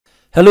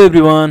Hello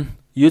everyone,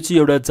 यो चाहिँ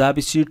एउटा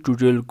जावास्क्रिप्ट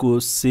ट्युटोरियलको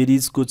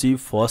सिरिजको चाहिँ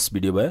फर्स्ट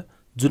भिडियो भयो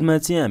जुनमा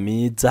चाहिँ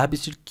हामी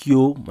जावास्क्रिप्ट के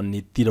हो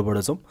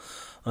भन्नेतिरबाट छौँ।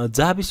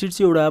 जावास्क्रिप्ट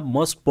चाहिँ एउटा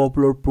मोस्ट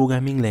पपुलर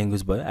प्रोग्रामिङ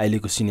ल्याङ्ग्वेज भयो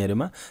अहिलेको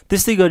सिनेरियोमा।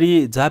 त्यस्तै गरी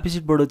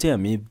जावास्क्रिप्टबाट चाहिँ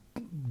हामी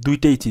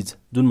दुईटै चिज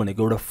जुन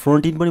भनेको एउटा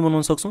फ्रन्ट इन्ड पनि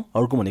बनाउन सक्छौँ,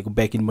 अर्को भनेको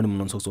ब्याक इन्ड पनि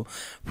बनाउन सक्छौँ।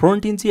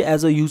 फ्रन्ट इन्ड चाहिँ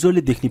एज अ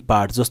युजरले देख्ने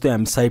पार्ट, जस्तै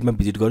हामी साइटमा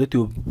भिजिट गऱ्यो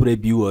त्यो पुरै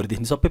भ्यूहरू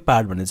देख्ने सबै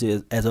पार्ट भने चाहिँ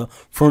एज अ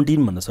फ्रन्ट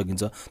इन्ड भन्न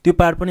सकिन्छ। त्यो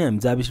पार्ट पनि हामी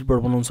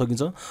जावास्क्रिप्टबाट बनाउन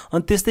सकिन्छ।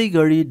 अनि त्यस्तै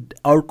गरी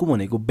अर्को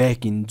भनेको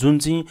ब्याक इन्ड, जुन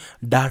चाहिँ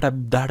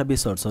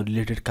डाटाबेसहरूसँग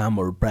रिलेटेड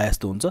कामहरू प्रायः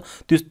जस्तो हुन्छ,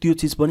 त्यो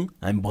चिज पनि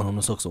हामी बनाउन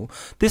सक्छौँ।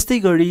 त्यस्तै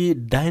गरी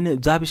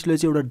जावास्क्रिप्टलाई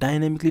चाहिँ एउटा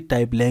डाइनामिकली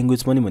टाइप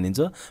ल्याङ्ग्वेज पनि भनिन्छ।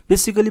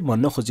 बेसिकली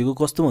भन्न खोजेको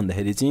कस्तो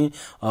भन्दाखेरि चाहिँ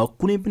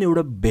कुनै पनि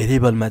एउटा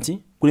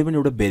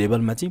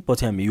भेरिएबलमा चाहिँ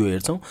पछि हामी यो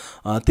हेर्छौँ,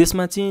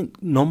 त्यसमा चाहिँ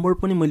नम्बर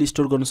पनि मैले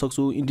स्टोर गर्न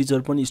सक्छु,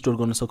 इन्टिजर पनि स्टोर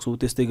गर्न सक्छु।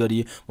 त्यस्तै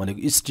गरी भनेको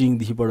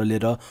स्ट्रिङदेखिबाट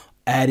लिएर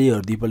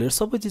एरेहरूदेखिबाट लिएर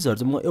सबै चिजहरू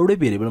चाहिँ म एउटै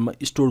भेरिएबलमा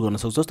स्टोर गर्न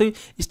सक्छु। जस्तै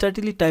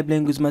स्ट्याटिकली टाइप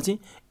ल्याङ्ग्वेजमा चाहिँ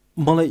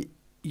मलाई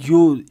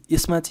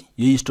यसमा चाहिँ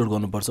यही स्टोर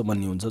गर्नुपर्छ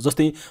भन्ने हुन्छ।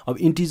 जस्तै अब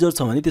इन्टिजर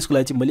छ भने त्यसको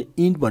लागि चाहिँ मैले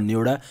इन्ट भन्ने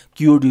एउटा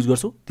किवर्ड युज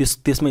गर्छु,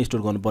 त्यसमा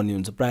स्टोर गर्नुपर्ने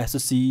हुन्छ। प्रायः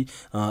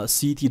जस्तो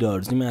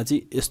सीतिरहरू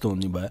चाहिँ यस्तो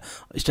हुने भयो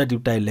स्ट्याटिक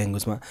टाइप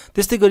ल्याङ्ग्वेजमा।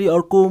 त्यस्तै गरी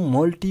अर्को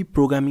मल्टी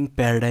प्रोग्रामिङ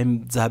प्याराडाइम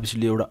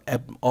जावास्क्रिप्टले एउटा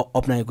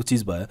अप्नाएको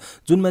चिज भयो,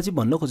 जुनमा चाहिँ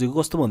भन्न खोजेको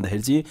कस्तो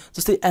भन्दाखेरि चाहिँ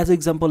जस्तै एज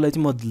एक्जाम्पललाई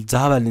चाहिँ म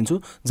जाभा लिन्छु।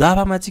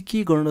 जाभामा चाहिँ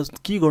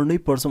के गर्नै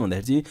पर्छ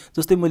भन्दाखेरि चाहिँ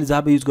जस्तै मैले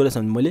जाभा युज गरेको छ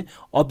भने मैले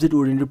अब्जेक्ट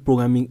ओरिएन्टेड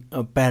प्रोग्रामिङ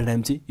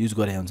प्याराडाइम चाहिँ युज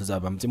गरेको हुन्छ।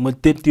 जाभामा चाहिँ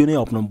मैले त्यो नै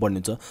अप्नाउनु पर्ने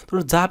हुन्छ।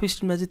 तर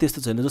जावास्क्रिप्टमा चाहिँ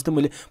त्यस्तो छैन। जस्तै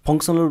मैले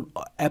फङ्सनल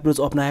एप्रोच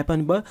अप्नाए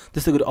पनि भयो,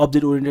 त्यस्तै गरी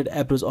अब्जेक्ट ओरिएन्टेड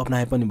एप्रोच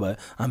अप्नाए पनि भयो,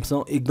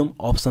 हामीसँग एकदम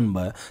अप्सन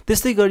भयो।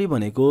 त्यस्तै गरी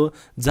भनेको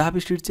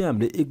जावास्क्रिप्ट चाहिँ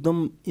हामीले एकदम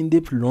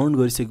इनडेप्थ लर्न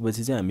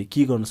गरिसकेपछि चाहिँ हामी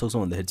के गर्न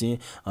सक्छौँ भन्दाखेरि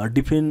चाहिँ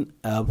डिफ्रेन्ट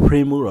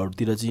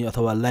फ्रेमवर्कहरूतिर चाहिँ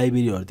अथवा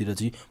लाइब्रेरीहरूतिर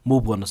चाहिँ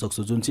मुभ गर्न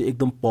सक्छौँ, जुन चाहिँ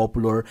एकदम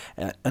पपुलर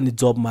अनि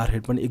जब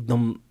मार्केट पनि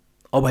एकदम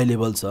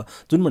अभाइलेबल छ।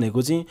 जुन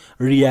भनेको चाहिँ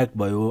रियाक्ट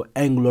भयो,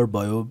 एङ्गुलर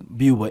भयो,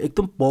 भ्यू भयो,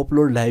 एकदम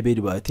पपुलर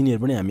लाइब्रेरी भयो।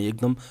 तिनीहरू पनि हामी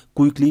एकदम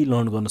क्विकली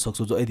लर्न गर्न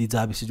सक्छौँ जो यदि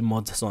जावास्क्रिप्ट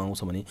मजासँग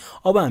आउँछ भने।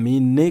 अब हामी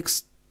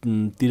नेक्स्ट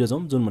तिर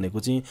जाउँ, जुन भनेको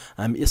चाहिँ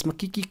हामी यसमा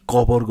के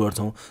कभर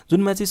गर्छौँ,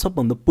 जुनमा चाहिँ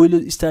सबभन्दा पहिलो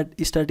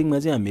स्टार्टिङमा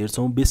चाहिँ हामी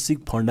हेर्छौँ बेसिक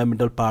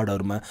फन्डामेन्टल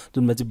पार्टहरूमा,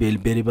 जुनमा चाहिँ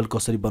भेरिएबल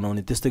कसरी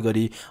बनाउने, त्यस्तै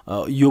गरी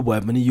यो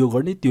भयो भने यो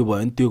गर्ने, त्यो भयो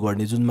भने त्यो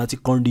गर्ने, जुनमा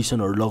चाहिँ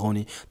कन्डिसनहरू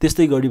लगाउने,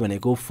 त्यस्तै गरी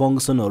भनेको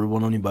फङ्सनहरू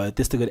बनाउने भयो,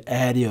 त्यस्तै गरी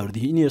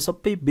एरेहरूदेखि यिनीहरू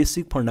सबै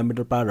बेसिक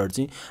फन्डामेन्टल पार्टहरू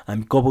चाहिँ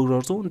हामी कभर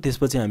गर्छौँ।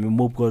 त्यसपछि हामी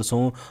मुभ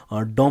गर्छौँ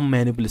डम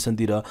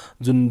म्यानिपुलेसनतिर,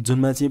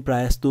 जुनमा चाहिँ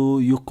प्रायः जस्तो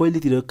यो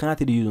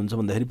कहाँतिर युज हुन्छ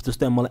भन्दाखेरि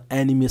जस्तै मलाई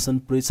एनिमेसन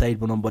पुरै साइट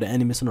बनाउनु पऱ्यो,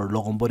 एनिमेसनहरू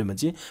लगाउनु पऱ्यो भने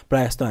चाहिँ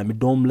प्रायः जस्तो हामी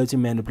डमलाई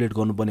चाहिँ म्यानिपुलेट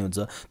गर्नुपर्ने हुन्छ।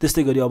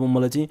 त्यस्तै गरी अब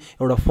मलाई चाहिँ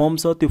एउटा फर्म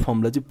छ, त्यो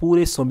फर्मलाई चाहिँ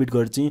पुरै सब्मिट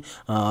गरेर चाहिँ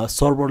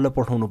सर्भरलाई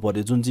पठाउनु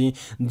पऱ्यो,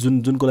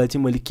 जुनको लागि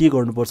चाहिँ मैले के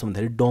गर्नुपर्छ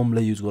भन्दाखेरि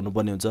डमलाई युज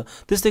गर्नुपर्ने हुन्छ।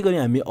 त्यस्तै गरी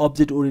हामी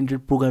अब्जेक्ट ओरिएन्टेड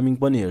प्रोग्रामिङ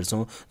पनि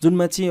हेर्छौँ,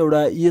 जुनमा चाहिँ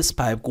एउटा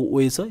ES5 को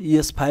ओए छ।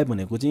 ES5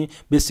 भनेको चाहिँ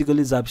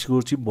बेसिकली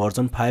जावास्क्रिप्ट चाहिँ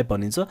भर्जन 5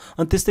 भनिन्छ।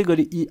 अनि त्यस्तै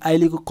गरी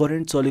अहिलेको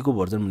करेन्ट चलेको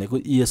भर्जन भनेको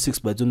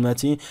ES6 भयो, जुनमा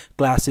चाहिँ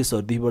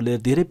क्लासेसहरूदेखिबाट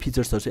लिएर धेरै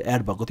फिचर्सहरू चाहिँ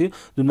एड भएको थियो,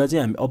 जुनमा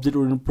चाहिँ हामी अब्जेक्ट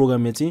ओरिएन्टेड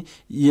प्रोग्रामिङमा चाहिँ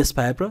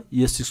ES5 र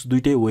ES6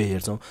 दुईटै वे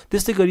हेर्छौँ।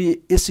 त्यस्तै गरी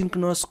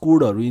एसिन्क्रोनस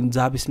कोडहरू इन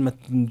जावास्क्रिप्टमा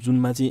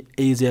जुनमा चाहिँ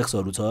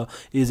एजेक्सहरू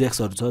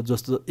छ।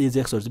 जस्तो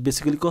एजेक्सहरू चाहिँ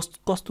बेसिकली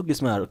कस्तो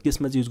केसमा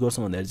चाहिँ युज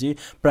गर्छौँ भन्दाखेरि चाहिँ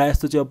प्रायः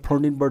जस्तो चाहिँ अब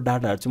फ्रन्ट इन्डबाट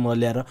डाटाहरू चाहिँ मलाई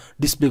ल्याएर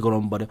डिस्प्ले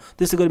गराउनु पऱ्यो।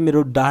 त्यस्तै गरी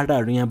मेरो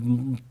डाटाहरू यहाँ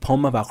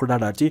फर्ममा भएको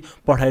डाटाहरू चाहिँ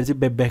पठाएर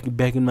चाहिँ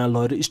ब्याकइन्डमा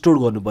लगेर स्टोर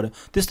गर्नु पऱ्यो।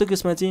 त्यस्तो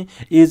केसमा चाहिँ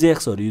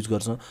एजेक्सहरू युज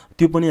गर्छौँ,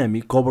 त्यो पनि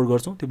हामी कभर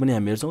गर्छौँ, त्यो पनि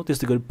हामी हेर्छौँ।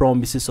 त्यस्तै गरी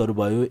प्रमिसेसहरू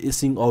भयो,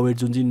 एसिङ अवेट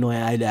जुन चाहिँ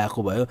नयाँ अहिले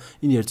आएको भयो,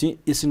 यिनीहरू चाहिँ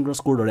एसिन्क्रोनस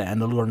कोडहरू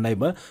ह्यान्डल गर्नलाई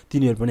भयो,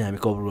 तिनीहरू पनि हामी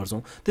कभर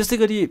गर्छौँ। त्यस्तै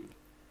गरी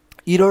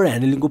इरर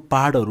ह्यान्डलिङको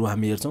पार्टहरू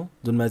हामी हेर्छौँ,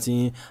 जुनमा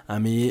चाहिँ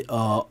हामी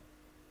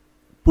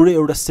पुरै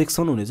एउटा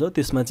सेक्सन हुनेछ,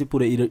 त्यसमा चाहिँ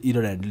पुरै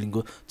इरर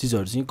ह्यान्डलिङको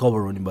चिजहरू चाहिँ कभर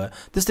हुने भयो।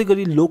 त्यस्तै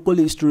गरी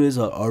लोकल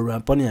स्टोरेजहरू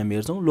पनि हामी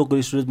हेर्छौँ। लोकल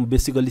स्टोरेज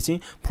बेसिकली चाहिँ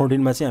फ्रन्ट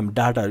इन्डमा चाहिँ हामी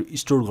डाटाहरू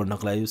स्टोर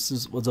गर्नको लागि,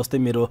 जस्तै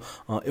मेरो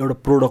एउटा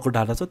प्रोडक्टको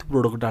डाटा छ, त्यो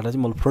प्रोडक्टको डाटा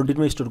चाहिँ मलाई फ्रन्ट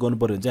इन्डमा स्टोर गर्नु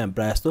पऱ्यो भने चाहिँ हामी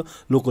प्रायः जस्तो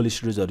लोकल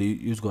स्टोरेजहरू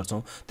युज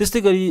गर्छौँ।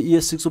 त्यस्तै गरी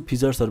ES6 को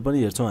फिचर्सहरू पनि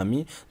हेर्छौँ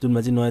हामी, जुनमा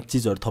चाहिँ नयाँ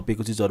चिजहरू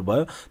थपिएको चिजहरू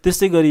भयो।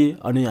 त्यस्तै गरी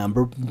अनि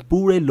हाम्रो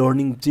पुरै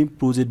लर्निङ चाहिँ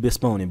प्रोजेक्ट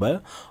बेसमा हुने भयो।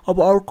 अब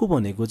अर्को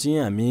भनेको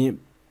चाहिँ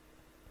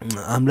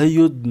हामीलाई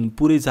यो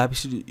पुरै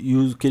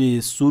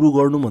जावास्क्रिप्ट सुरु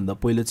गर्नुभन्दा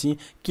पहिला चाहिँ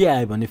के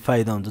आयो भने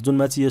फाइदा हुन्छ,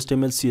 जुनमा चाहिँ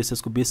HTML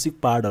CSS को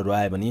बेसिक पार्टहरू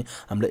आयो भने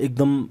हामीलाई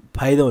एकदम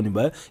फाइदा हुने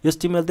भयो।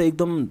 HTML त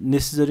एकदम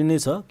नेसेसरी नै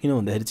छ, किन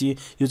भन्दाखेरि चाहिँ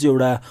यो चाहिँ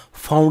एउटा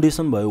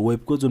फाउन्डेसन भयो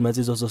वेबको, जुनमा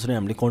चाहिँ जसरी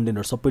हामीले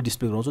कन्टेन्टहरू सबै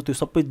डिस्प्ले गराउँछौँ, त्यो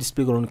सबै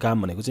डिस्प्ले गराउने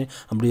काम भनेको चाहिँ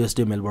हाम्रो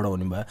HTMLबाट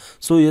हुने भयो।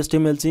 सो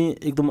HTML चाहिँ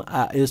एकदम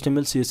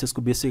HTML CSS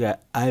को बेसिक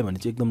आयो भने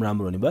चाहिँ एकदम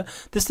राम्रो हुने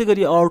भयो। त्यस्तै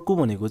गरी अर्को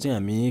भनेको चाहिँ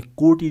हामी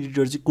कोड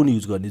एडिटर चाहिँ कुन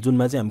युज गर्ने,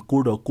 जुनमा चाहिँ हामी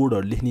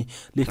कोडहरू लेख्ने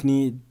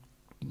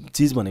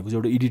चिज भनेको चाहिँ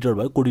एउटा एडिटर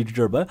भयो, कोड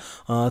एडिटर भयो,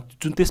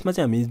 जुन त्यसमा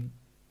चाहिँ हामी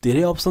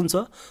धेरै अप्सन छ।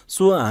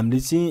 सो हामीले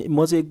चाहिँ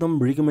म चाहिँ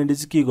एकदम रिकमेन्डेड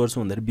चाहिँ के गर्छु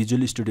भन्दाखेरि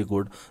भिजुअल स्टुडियो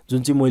कोड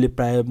जुन चाहिँ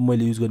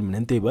मैले युज गरेँ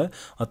भने त्यही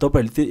भयो।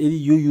 तपाईँहरूले त्यो यदि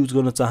यो युज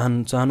गर्न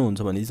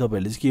चाहनुहुन्छ भने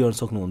तपाईँहरूले चाहिँ के गर्न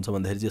सक्नुहुन्छ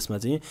भन्दाखेरि यसमा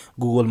चाहिँ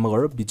गुगलमा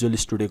गएर भिजुअल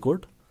स्टुडियो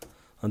कोड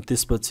अनि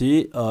त्यसपछि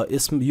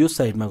यो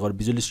साइटमा गएर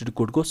भिजुअल स्टुडियो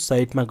कोडको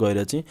साइटमा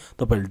गएर चाहिँ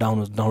तपाईँहरूले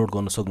डाउनलोड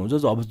गर्न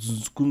सक्नुहुन्छ। अब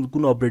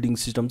कुन अपरेटिङ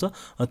सिस्टम छ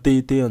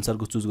त्यही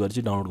अनुसारको चुज गरेर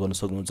चाहिँ डाउनलोड गर्न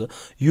सक्नुहुन्छ।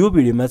 यो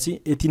भिडियोमा चाहिँ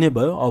यति नै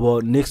भयो।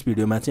 अब नेक्स्ट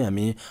भिडियोमा चाहिँ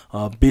हामी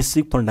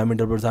बेसिक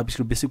फन्डामेन्टलबाट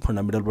जाभास्क्रिप्ट बेसिक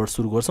फन्डामेन्टलबाट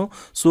सुरु गर्छौँ।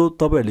 सो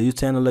तपाईँहरूले यो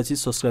च्यानललाई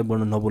चाहिँ सब्सक्राइब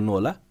गर्न नभुल्नु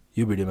होला।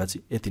 यो भिडियोमा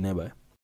चाहिँ यति नै भयो।